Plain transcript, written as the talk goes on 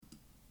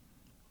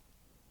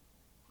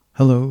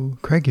Hello,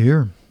 Craig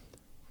here.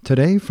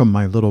 Today from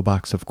my little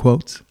box of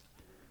quotes.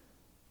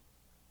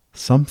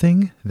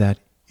 Something that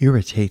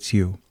irritates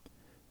you.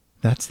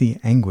 That's the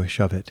anguish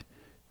of it.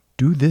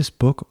 Do this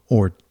book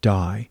or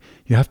die.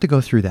 You have to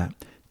go through that.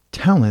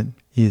 Talent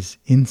is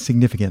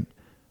insignificant.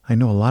 I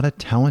know a lot of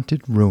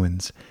talented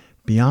ruins.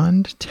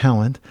 Beyond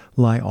talent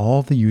lie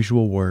all the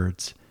usual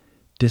words.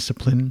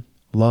 Discipline,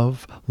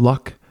 love,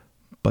 luck,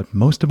 but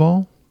most of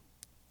all,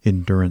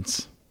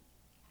 endurance.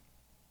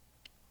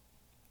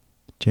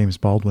 James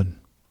Baldwin.